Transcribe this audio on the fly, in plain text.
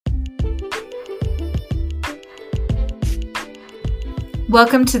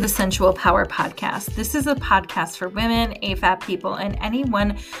Welcome to the Sensual Power Podcast. This is a podcast for women, AFAB people, and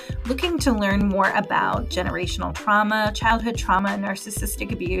anyone looking to learn more about generational trauma, childhood trauma,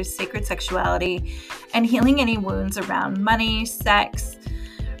 narcissistic abuse, sacred sexuality, and healing any wounds around money, sex,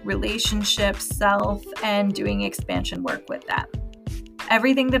 relationships, self, and doing expansion work with that.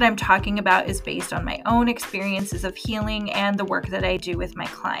 Everything that I'm talking about is based on my own experiences of healing and the work that I do with my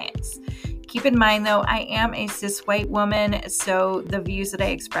clients. Keep in mind, though, I am a cis white woman, so the views that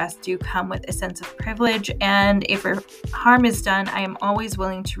I express do come with a sense of privilege, and if harm is done, I am always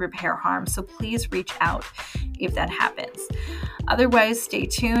willing to repair harm, so please reach out if that happens. Otherwise, stay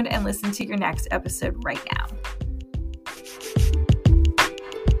tuned and listen to your next episode right now.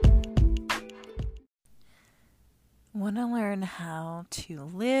 Want to learn how to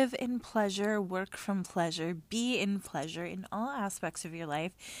live in pleasure, work from pleasure, be in pleasure in all aspects of your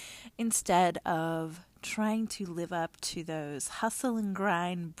life instead of trying to live up to those hustle and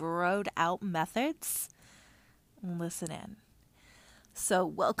grind, broed out methods? Listen in. So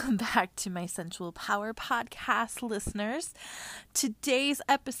welcome back to my Sensual Power Podcast, listeners. Today's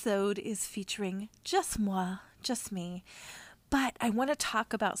episode is featuring just me. But I want to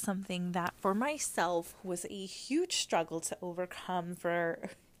talk about something that for myself was a huge struggle to overcome for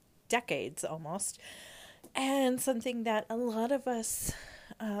decades almost, and something that a lot of us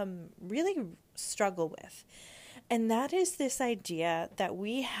really struggle with. And that is this idea that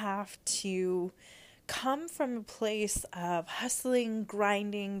we have to come from a place of hustling,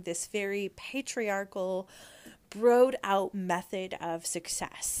 grinding, this very patriarchal, broed out method of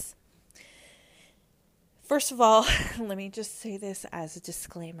success. First of all, let me just say this as a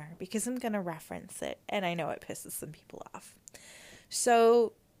disclaimer because I'm going to reference it and I know it pisses some people off.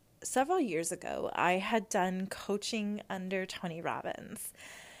 So several years ago, I had done coaching under Tony Robbins,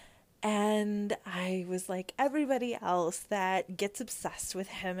 and I was like everybody else that gets obsessed with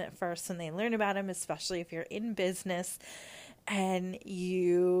him at first when they learn about him, especially if you're in business and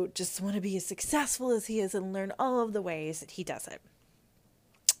you just want to be as successful as he is and learn all of the ways that he does it.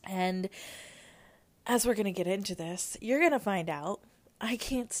 And as we're going to get into this, you're going to find out I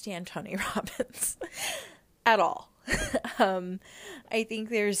can't stand Tony Robbins at all. I think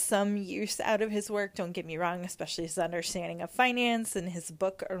there's some use out of his work, don't get me wrong, especially his understanding of finance, and his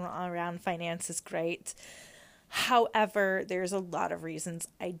book around finance is great. However, there's a lot of reasons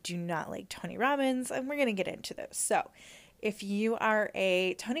I do not like Tony Robbins, and we're going to get into those. So, if you are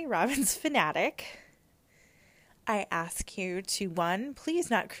a Tony Robbins fanatic, I ask you to, one, please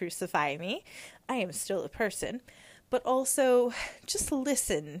not crucify me. I am still a person, but also just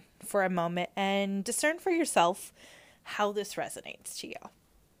listen for a moment and discern for yourself how this resonates to you.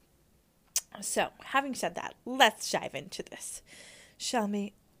 So, having said that, let's dive into this, shall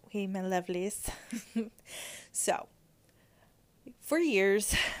we, my lovelies? So, for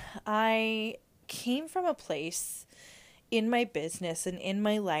years, I came from a place in my business and in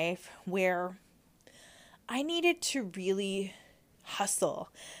my life where I needed to really hustle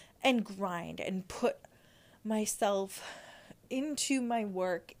and grind and put myself into my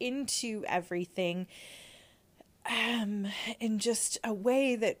work, into everything, in just a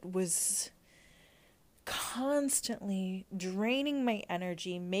way that was constantly draining my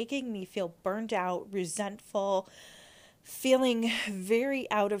energy, making me feel burned out, resentful, feeling very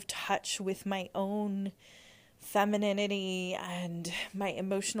out of touch with my own femininity and my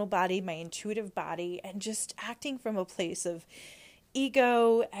emotional body, my intuitive body, and just acting from a place of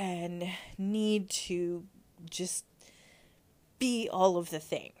ego and need to just be all of the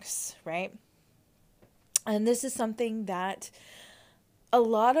things, right? And this is something that a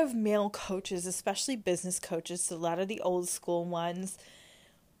lot of male coaches, especially business coaches, a lot of the old school ones,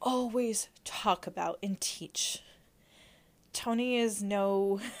 always talk about and teach. Tony is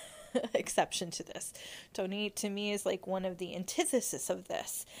no exception to this. Tony, to me, is like one of the antithesis of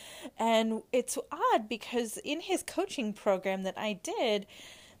this. And it's odd because in his coaching program that I did,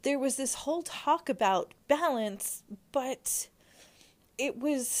 there was this whole talk about balance, but it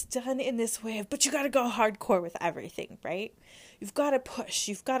was done in this way of, but you got to go hardcore with everything, right? You've got to push,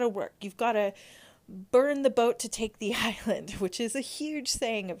 you've got to work, you've got to burn the boat to take the island, which is a huge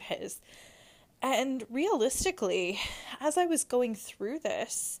saying of his. And realistically, as I was going through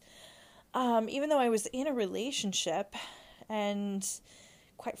this, even though I was in a relationship, and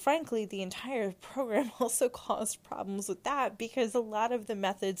quite frankly, the entire program also caused problems with that because a lot of the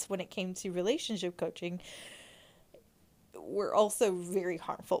methods when it came to relationship coaching were also very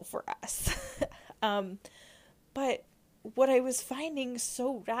harmful for us. But what I was finding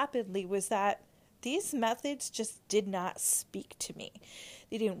so rapidly was that these methods just did not speak to me.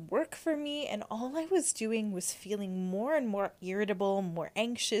 They didn't work for me, and all I was doing was feeling more and more irritable, more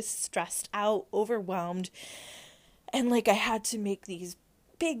anxious, stressed out, overwhelmed, and like I had to make these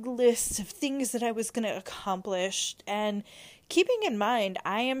big lists of things that I was going to accomplish. And keeping in mind,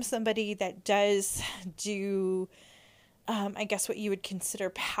 I am somebody that does do I guess what you would consider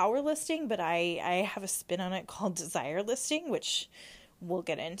power listing, but I have a spin on it called desire listing, which we'll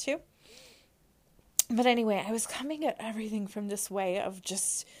get into. But anyway, I was coming at everything from this way of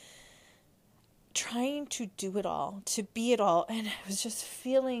just trying to do it all, to be it all, and I was just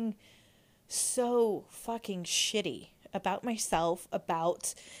feeling so fucking shitty about myself,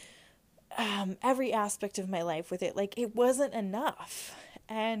 about every aspect of my life with it. Like, it wasn't enough,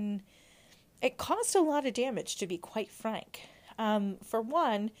 and it caused a lot of damage, to be quite frank. For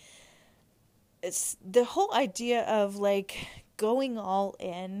one, it's the whole idea of like going all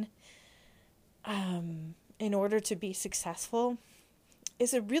in order to be successful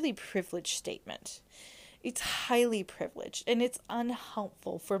is a really privileged statement. It's highly privileged, and it's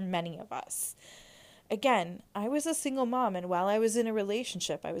unhelpful for many of us. Again, I was a single mom, and while I was in a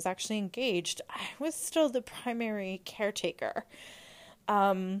relationship, I was actually engaged, I was still the primary caretaker.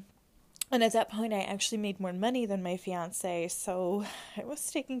 And at that point, I actually made more money than my fiance, so I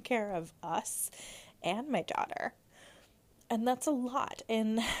was taking care of us and my daughter. And that's a lot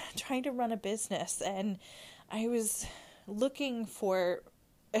in trying to run a business. And I was looking for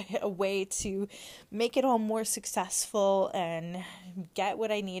a way to make it all more successful and get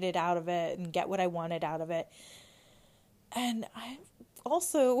what I needed out of it and get what I wanted out of it. And I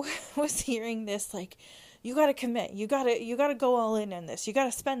also was hearing this, like, you got to commit. You got to go all in on this. You got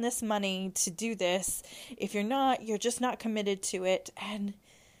to spend this money to do this. If you're not, you're just not committed to it. And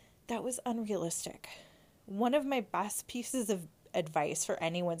that was unrealistic. One of my best pieces of advice for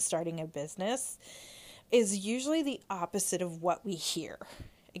anyone starting a business is usually the opposite of what we hear.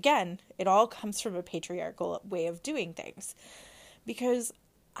 Again, it all comes from a patriarchal way of doing things. Because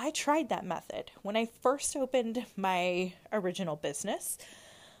I tried that method. When I first opened my original business,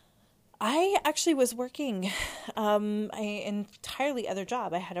 I actually was working an entirely other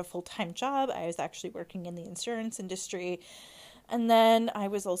job. I had a full-time job. I was actually working in the insurance industry. And then I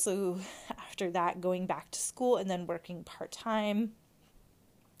was also, after that, going back to school and then working part-time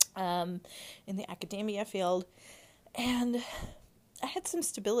in the academia field. And I had some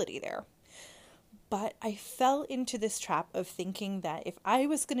stability there. But I fell into this trap of thinking that if I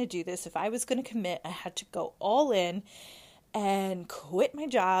was going to do this, if I was going to commit, I had to go all in and quit my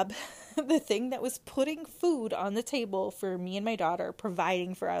job, the thing that was putting food on the table for me and my daughter,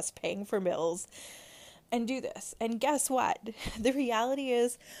 providing for us, paying for bills, and do this. And guess what? The reality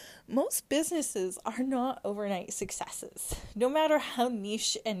is most businesses are not overnight successes, no matter how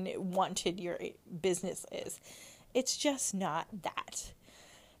niche and wanted your business is. It's just not that.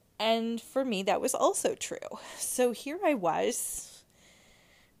 And for me, that was also true. So here I was,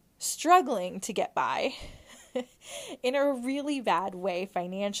 struggling to get by in a really bad way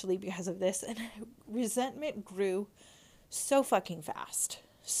financially because of this, and resentment grew so fucking fast.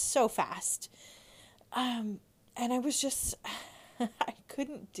 So fast. And I was just, I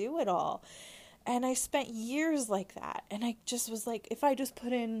couldn't do it all. And I spent years like that. And I just was like, if I just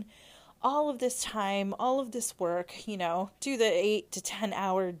put in all of this time, all of this work, do the 8 to 10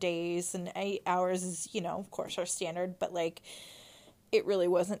 hour days, and 8 hours is, of course our standard, but like, it really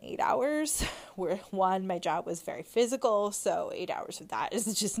wasn't 8 hours, where one, my job was very physical, so 8 hours of that is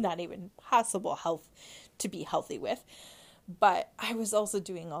just not even possible to be healthy with. But I was also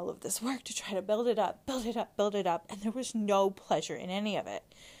doing all of this work to try to build it up, and there was no pleasure in any of it.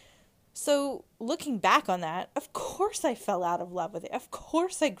 So looking back on that, of course I fell out of love with it. Of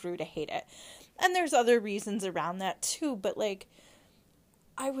course I grew to hate it. And there's other reasons around that too, but like,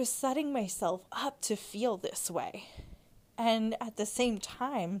 I was setting myself up to feel this way. And at the same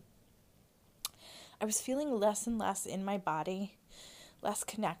time, I was feeling less and less in my body, less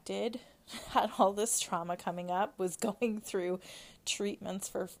connected, had all this trauma coming up, was going through treatments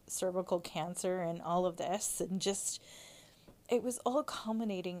for cervical cancer and all of this, and just, it was all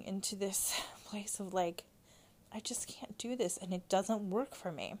culminating into this place of like, I just can't do this, and it doesn't work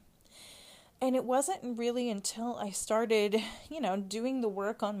for me. And it wasn't really until I started, doing the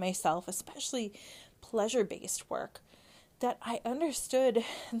work on myself, especially pleasure-based work, that I understood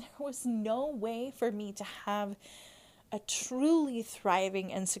there was no way for me to have a truly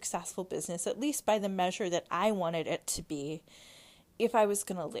thriving and successful business, at least by the measure that I wanted it to be, if I was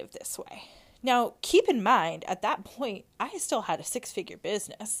going to live this way. Now, keep in mind, at that point, I still had a 6-figure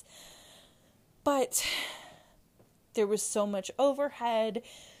business, but there was so much overhead,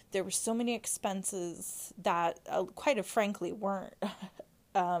 there were so many expenses that quite frankly weren't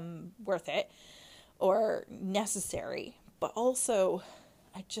worth it or necessary, but also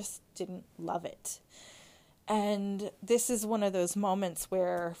I just didn't love it. And this is one of those moments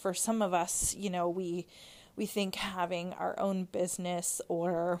where for some of us, we think having our own business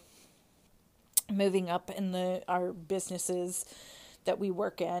or moving up in our businesses that we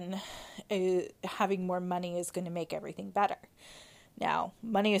work in, having more money is going to make everything better. Now,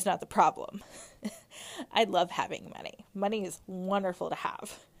 money is not the problem. I love having money. Money is wonderful to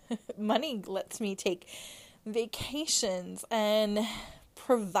have. Money lets me take vacations and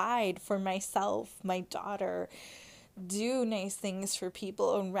provide for myself, my daughter, do nice things for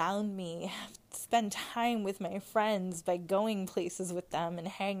people around me, spend time with my friends by going places with them and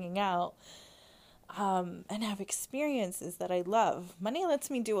hanging out, and have experiences that I love. Money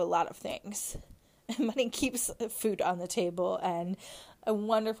lets me do a lot of things. Money keeps food on the table and a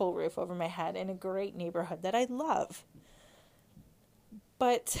wonderful roof over my head in a great neighborhood that I love.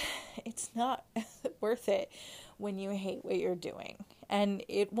 But it's not worth it when you hate what you're doing. And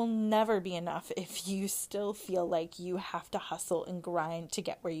it will never be enough if you still feel like you have to hustle and grind to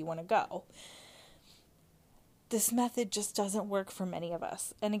get where you want to go. This method just doesn't work for many of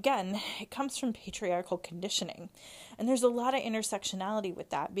us. And again, it comes from patriarchal conditioning. And there's a lot of intersectionality with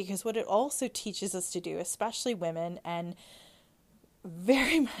that, because what it also teaches us to do, especially women and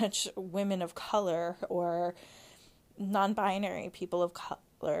very much women of color or non-binary people of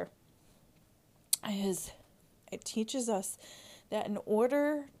color, is it teaches us that in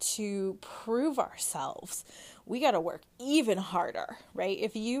order to prove ourselves, we got to work even harder, right?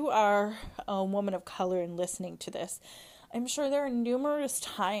 If you are a woman of color and listening to this, I'm sure there are numerous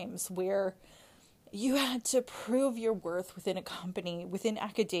times where you had to prove your worth within a company, within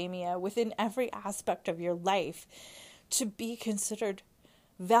academia, within every aspect of your life to be considered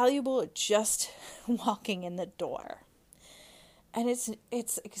valuable just walking in the door. And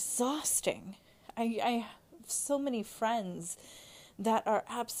it's exhausting. I have so many friends that are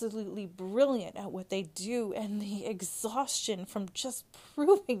absolutely brilliant at what they do, and the exhaustion from just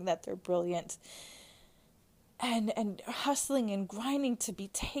proving that they're brilliant and hustling and grinding to be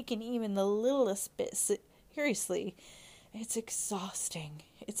taken even the littlest bit seriously, it's exhausting.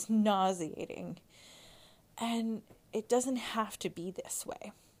 It's nauseating. And it doesn't have to be this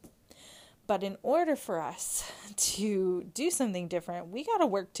way. But in order for us to do something different, we got to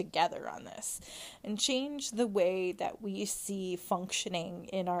work together on this and change the way that we see functioning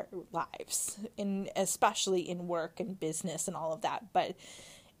in our lives, especially in work and business and all of that, but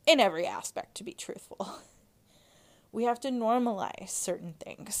in every aspect, to be truthful. We have to normalize certain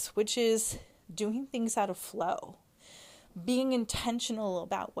things, which is doing things out of flow, being intentional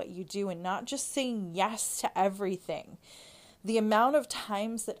about what you do and not just saying yes to everything. The amount of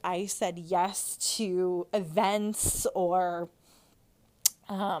times that I said yes to events or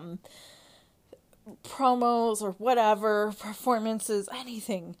promos or whatever, performances,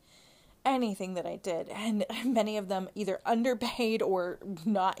 anything that I did, and many of them either underpaid or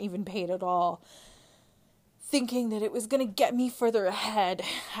not even paid at all, thinking that it was going to get me further ahead.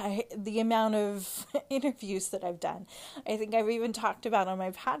 The amount of interviews that I've done, I think I've even talked about on my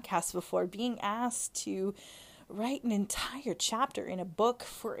podcast before, being asked to write an entire chapter in a book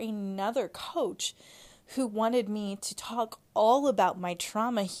for another coach who wanted me to talk all about my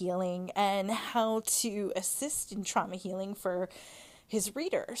trauma healing and how to assist in trauma healing for his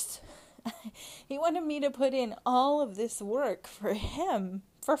readers. He wanted me to put in all of this work for him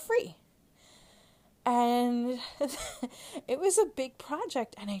for free. And it was a big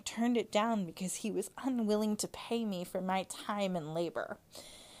project, and I turned it down because he was unwilling to pay me for my time and labor.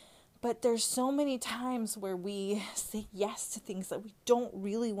 But there's so many times where we say yes to things that we don't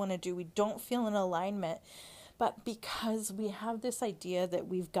really want to do. We don't feel in alignment. But because we have this idea that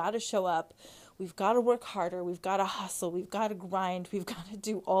we've got to show up, we've got to work harder, we've got to hustle, we've got to grind, we've got to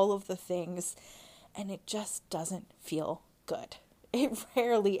do all of the things. And it just doesn't feel good. It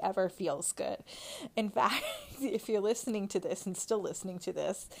rarely ever feels good. In fact, if you're listening to this and still listening to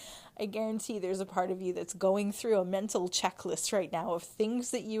this, I guarantee there's a part of you that's going through a mental checklist right now of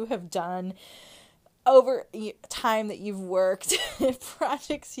things that you have done over time that you've worked,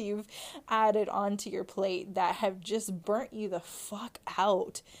 projects you've added onto your plate that have just burnt you the fuck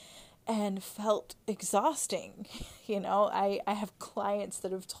out and felt exhausting. I have clients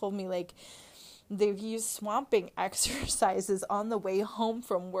that have told me, like, they've used swamping exercises on the way home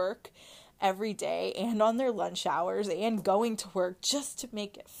from work every day and on their lunch hours and going to work just to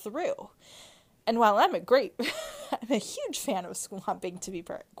make it through. And while I'm a huge fan of swamping, to be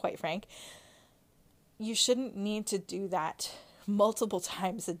quite frank, you shouldn't need to do that multiple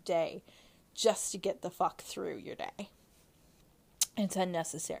times a day just to get the fuck through your day. It's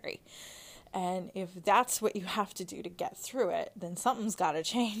unnecessary. And if that's what you have to do to get through it, then something's got to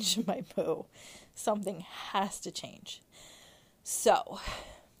change, my boo. Something has to change. So,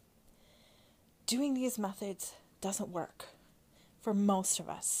 doing these methods doesn't work for most of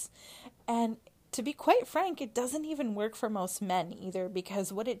us. And to be quite frank, it doesn't even work for most men either,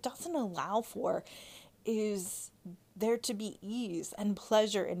 because what it doesn't allow for is there to be ease and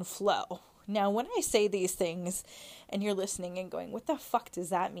pleasure and flow. Now, when I say these things and you're listening and going, what the fuck does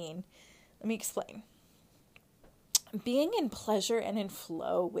that mean? Let me explain. Being in pleasure and in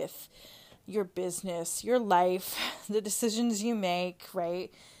flow with your business, your life, the decisions you make,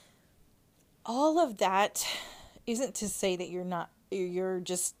 right? All of that isn't to say that you're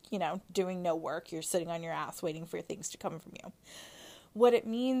just, doing no work. You're sitting on your ass waiting for things to come from you. What it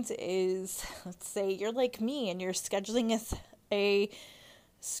means is, let's say you're like me and you're scheduling a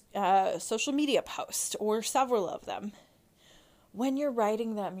social media post or several of them. When you're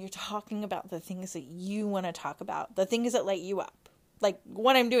writing them, you're talking about the things that you want to talk about, the things that light you up, like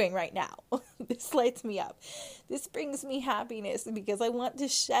what I'm doing right now. This lights me up. This brings me happiness because I want to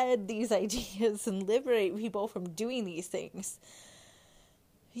shed these ideas and liberate people from doing these things.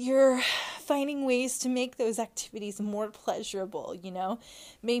 You're finding ways to make those activities more pleasurable,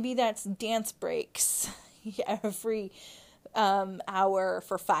 Maybe that's dance breaks every hour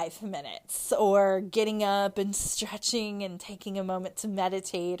for 5 minutes, or getting up and stretching and taking a moment to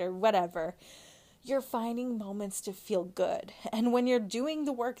meditate or whatever. You're finding moments to feel good. And when you're doing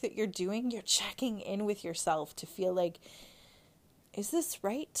the work that you're doing, you're checking in with yourself to feel like, is this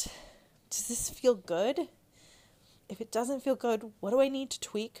right? Does this feel good? If it doesn't feel good, what do I need to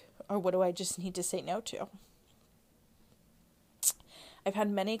tweak, or what do I just need to say no to? I've had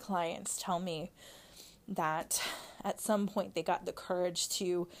many clients tell me that at some point they got the courage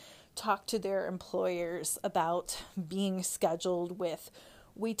to talk to their employers about being scheduled with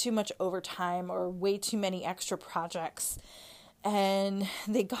way too much overtime or way too many extra projects. And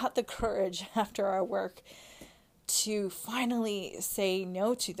they got the courage after our work to finally say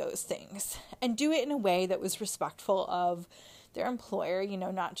no to those things and do it in a way that was respectful of their employer,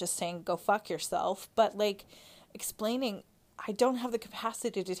 not just saying, go fuck yourself, but like explaining, I don't have the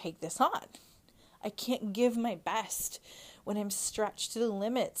capacity to take this on. I can't give my best when I'm stretched to the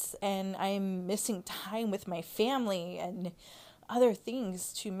limits and I'm missing time with my family and other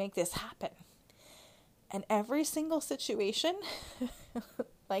things to make this happen. And every single situation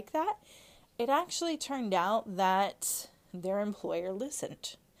like that, it actually turned out that their employer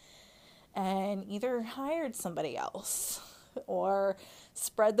listened and either hired somebody else or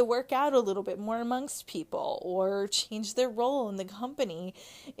spread the work out a little bit more amongst people or changed their role in the company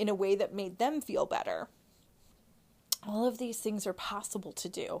in a way that made them feel better. All of these things are possible to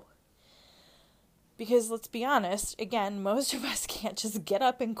do. Because let's be honest, again, most of us can't just get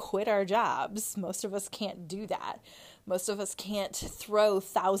up and quit our jobs. Most of us can't do that. Most of us can't throw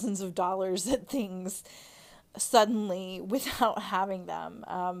thousands of dollars at things suddenly without having them.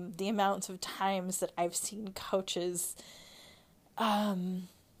 The amount of times that I've seen coaches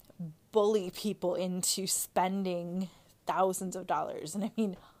bully people into spending thousands of dollars, and I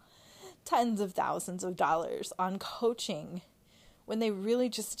mean tens of thousands of dollars on coaching when they really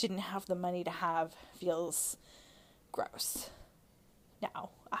just didn't have the money to have, feels gross. Now,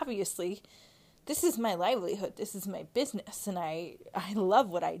 obviously, this is my livelihood, this is my business, and I love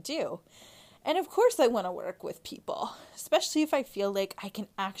what I do. And of course I want to work with people, especially if I feel like I can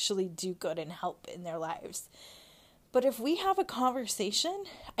actually do good and help in their lives. But if we have a conversation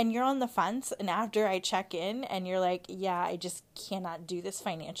and you're on the fence and after I check in and you're like, yeah, I just cannot do this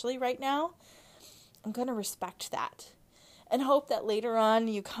financially right now, I'm going to respect that and hope that later on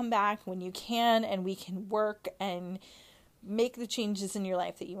you come back when you can and we can work and make the changes in your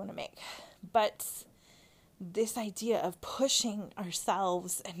life that you want to make. But this idea of pushing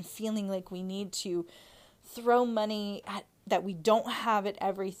ourselves and feeling like we need to throw money at that we don't have at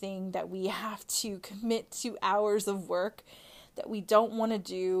everything, that we have to commit to hours of work that we don't want to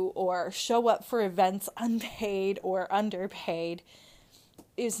do, or show up for events unpaid or underpaid,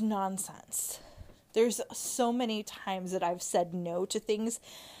 is nonsense. There's so many times that I've said no to things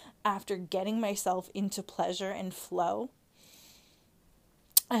after getting myself into pleasure and flow.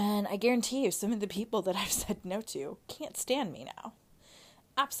 And I guarantee you, some of the people that I've said no to can't stand me now.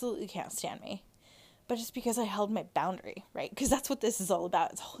 Absolutely can't stand me. But it's because I held my boundary, right? Because that's what this is all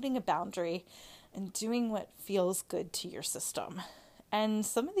about. It's holding a boundary and doing what feels good to your system. And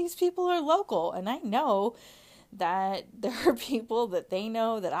some of these people are local, and I know that there are people that they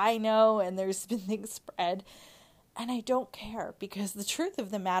know that I know, and there's been things spread. And I don't care, because the truth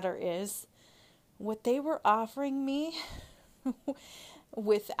of the matter is what they were offering me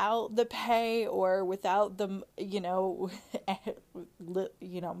without the pay or without the,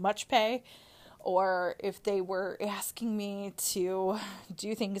 much pay, or if they were asking me to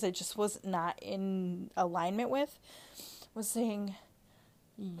do things I just was not in alignment with, was saying,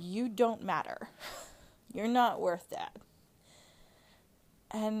 you don't matter. You're not worth that.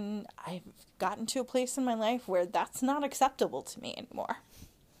 And I've gotten to a place in my life where that's not acceptable to me anymore.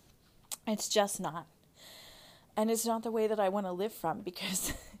 It's just not. And it's not the way that I want to live from,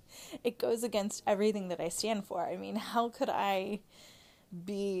 because it goes against everything that I stand for. I mean, how could I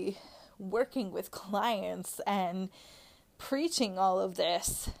be working with clients and preaching all of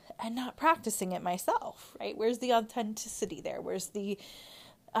this and not practicing it myself, right? Where's the authenticity there? Where's the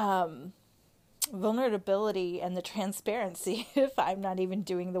vulnerability and the transparency if I'm not even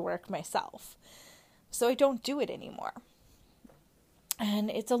doing the work myself? So I don't do it anymore.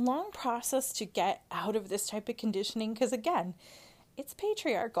 And it's a long process to get out of this type of conditioning, because again, it's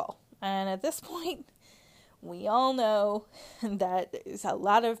patriarchal. And at this point, we all know that there's a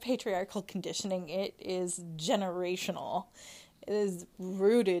lot of patriarchal conditioning. It is generational. It is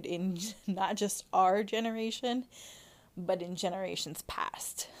rooted in not just our generation, but in generations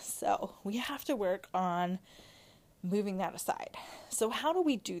past. So we have to work on moving that aside. So how do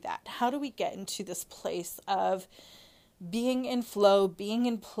we do that? How do we get into this place of being in flow, being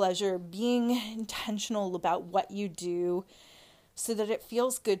in pleasure, being intentional about what you do so that it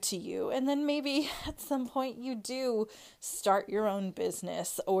feels good to you? And then maybe at some point you do start your own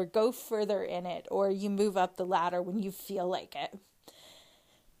business or go further in it, or you move up the ladder when you feel like it.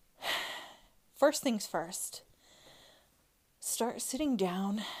 First things first, start sitting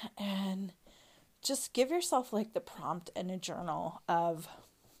down and just give yourself like the prompt in a journal of,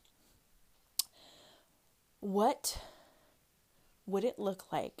 what would it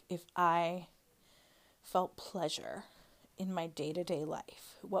look like if I felt pleasure in my day-to-day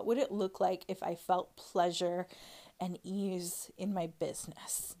life? What would it look like if I felt pleasure and ease in my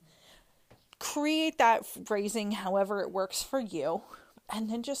business? Create that phrasing however it works for you, and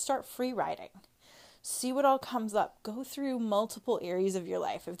then just start free writing. See what all comes up. Go through multiple areas of your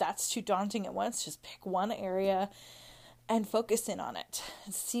life. If that's too daunting at once, just pick one area and focus in on it.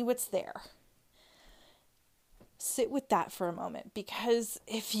 See what's there. Sit with that for a moment, because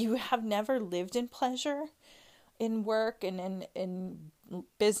if you have never lived in pleasure in work and in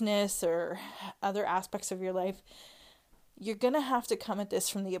business or other aspects of your life, you're going to have to come at this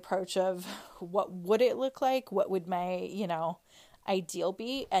from the approach of, what would it look like? What would my, ideal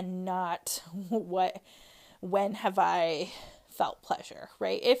be, and not when have I felt pleasure,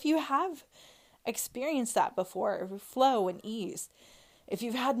 right? If you have experienced that before, flow and ease, if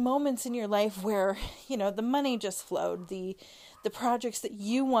you've had moments in your life where, the money just flowed, the projects that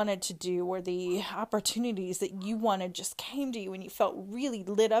you wanted to do or the opportunities that you wanted just came to you and you felt really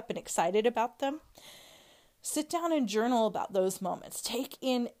lit up and excited about them, sit down and journal about those moments. Take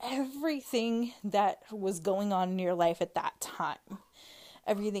in everything that was going on in your life at that time.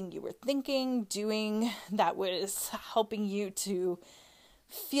 Everything you were thinking, doing, that was helping you to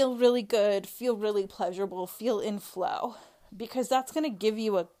feel really good, feel really pleasurable, feel in flow. Because that's going to give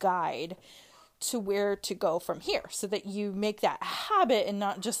you a guide to where to go from here, so that you make that a habit and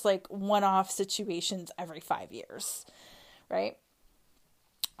not just like one-off situations every 5 years, right?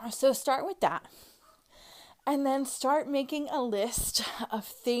 So start with that. And then start making a list of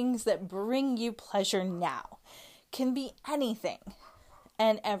things that bring you pleasure now. Can be anything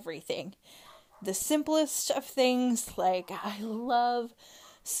and everything. The simplest of things, like I love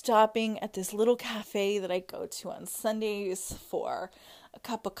stopping at this little cafe that I go to on Sundays for a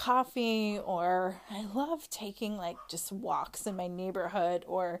cup of coffee, or I love taking like just walks in my neighborhood,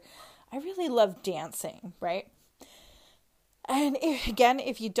 or I really love dancing, right? And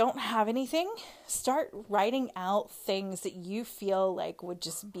if you don't have anything, start writing out things that you feel like would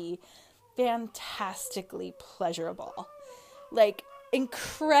just be fantastically pleasurable, like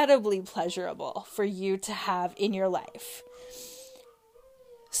incredibly pleasurable for you to have in your life.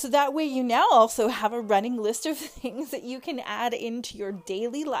 So that way you now also have a running list of things that you can add into your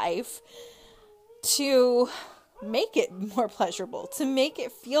daily life to make it more pleasurable, to make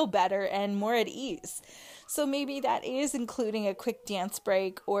it feel better and more at ease. So maybe that is including a quick dance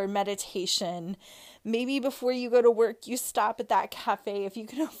break or meditation. Maybe before you go to work, you stop at that cafe if you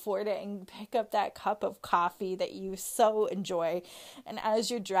can afford it and pick up that cup of coffee that you so enjoy. And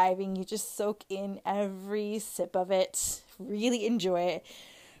as you're driving, you just soak in every sip of it, really enjoy it,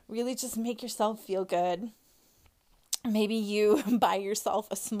 really just make yourself feel good. Maybe you buy yourself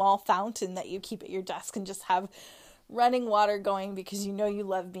a small fountain that you keep at your desk and just have running water going because you know you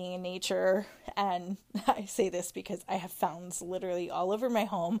love being in nature. And I say this because I have fountains literally all over my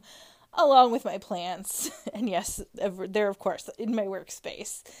home, along with my plants. And yes, they're of course in my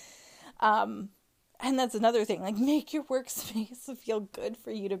workspace. And that's another thing, like make your workspace feel good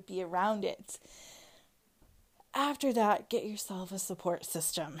for you to be around it. After that, get yourself a support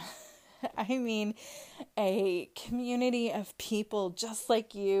system. I mean, a community of people just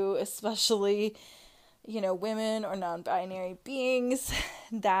like you, especially, women or non-binary beings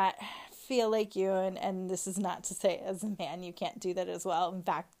that feel like you. And this is not to say as a man, you can't do that as well. In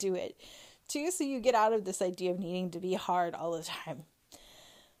fact, do it too, so you get out of this idea of needing to be hard all the time.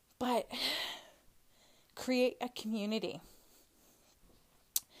 But create a community.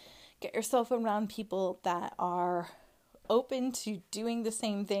 Get yourself around people that are open to doing the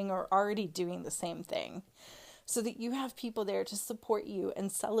same thing or already doing the same thing, so that you have people there to support you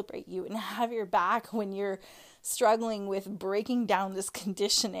and celebrate you and have your back when you're struggling with breaking down this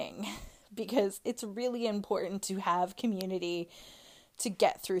conditioning, because it's really important to have community to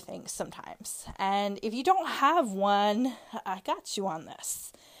get through things sometimes. And if you don't have one, I got you on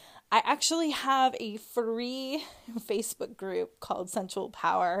this. I actually have a free Facebook group called Sensual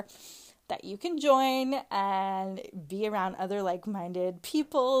Power that you can join and be around other like-minded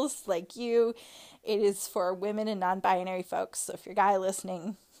peoples like you. It is for women and non-binary folks. So if you're a guy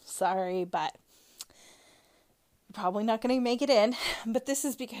listening, sorry, but you're probably not going to make it in. But this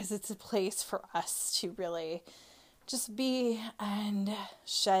is because it's a place for us to really just be and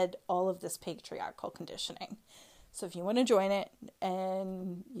shed all of this patriarchal conditioning. So if you want to join it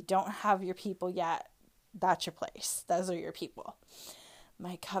and you don't have your people yet, that's your place. Those are your people.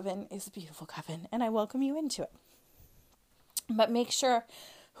 My coven is a beautiful coven, and I welcome you into it. But make sure,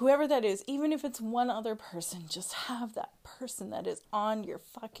 whoever that is, even if it's one other person, just have that person that is on your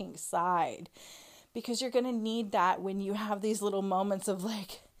fucking side. Because you're going to need that when you have these little moments of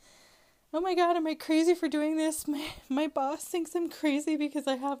like, oh my God, am I crazy for doing this? My boss thinks I'm crazy because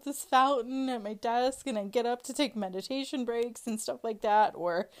I have this fountain at my desk and I get up to take meditation breaks and stuff like that.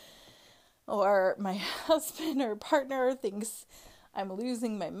 Or my husband or partner thinks I'm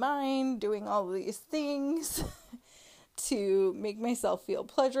losing my mind doing all of these things to make myself feel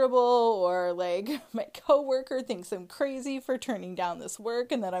pleasurable. Or like my coworker thinks I'm crazy for turning down this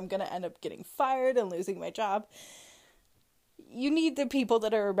work and that I'm going to end up getting fired and losing my job. You need the people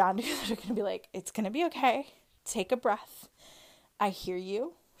that are around you that are going to be like, it's going to be okay. Take a breath. I hear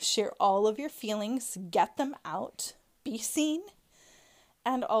you. Share all of your feelings. Get them out. Be seen.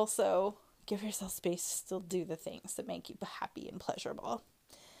 And also give yourself space to still do the things that make you happy and pleasurable.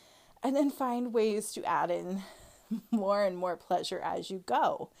 And then find ways to add in more and more pleasure as you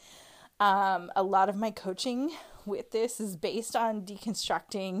go. A lot of my coaching with this is based on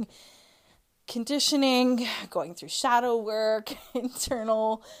deconstructing conditioning, going through shadow work,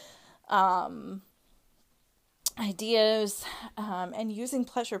 internal ideas, and using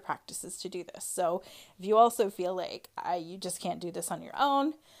pleasure practices to do this. So if you also feel like you just can't do this on your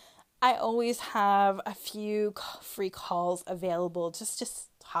own, I always have a few free calls available just to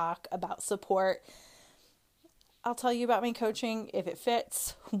talk about support. I'll tell you about my coaching. If it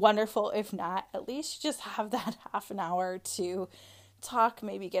fits, wonderful. If not, at least just have that half an hour to talk,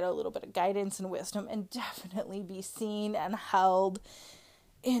 maybe get a little bit of guidance and wisdom, and definitely be seen and held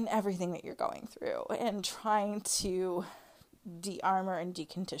in everything that you're going through and trying to de-armor and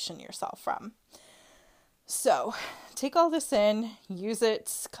decondition yourself from. So take all this in, use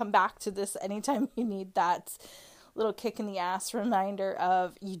it, come back to this anytime you need that little kick in the ass reminder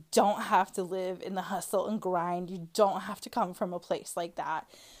of you don't have to live in the hustle and grind. You don't have to come from a place like that.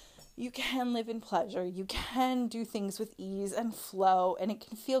 You can live in pleasure. You can do things with ease and flow, and it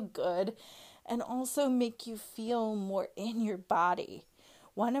can feel good and also make you feel more in your body.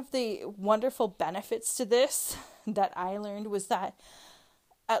 One of the wonderful benefits to this that I learned was that,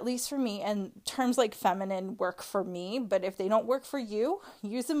 at least for me, and terms like feminine work for me, but if they don't work for you,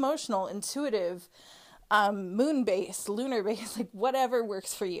 use emotional, intuitive, moon-based, lunar-based, like whatever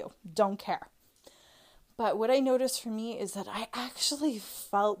works for you. Don't care. But what I noticed for me is that I actually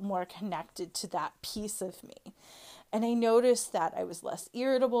felt more connected to that piece of me. And I noticed that I was less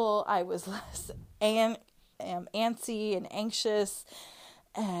irritable, I was less antsy and anxious,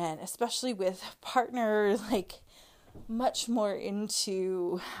 and especially with partner, like much more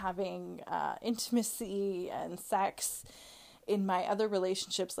into having intimacy and sex. In my other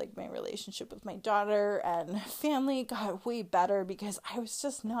relationships, like my relationship with my daughter and family, got way better because I was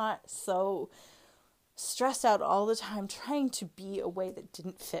just not so stressed out all the time trying to be a way that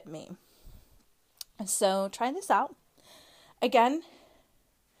didn't fit me. And so try this out. Again,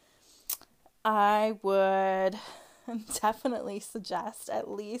 I would definitely suggest at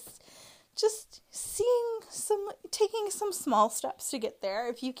least just taking some small steps to get there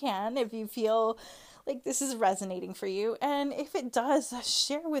if you can, if you feel like this is resonating for you. And if it does,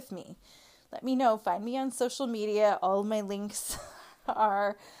 share with me. Let me know. Find me on social media. All my links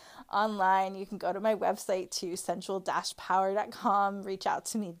are online. You can go to my website to sensual-power.com. Reach out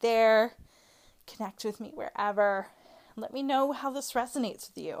to me there. Connect with me wherever. Let me know how this resonates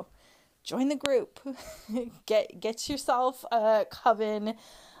with you. Join the group. Get yourself a coven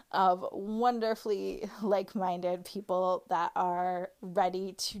of wonderfully like-minded people that are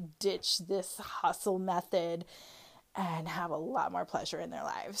ready to ditch this hustle method and have a lot more pleasure in their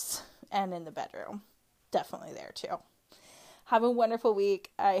lives and in the bedroom. Definitely there too. Have a wonderful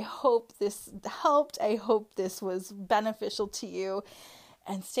week. I hope this helped. I hope this was beneficial to you.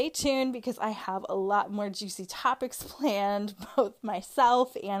 And stay tuned because I have a lot more juicy topics planned, both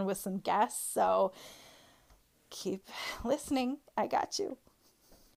myself and with some guests. So keep listening. I got you.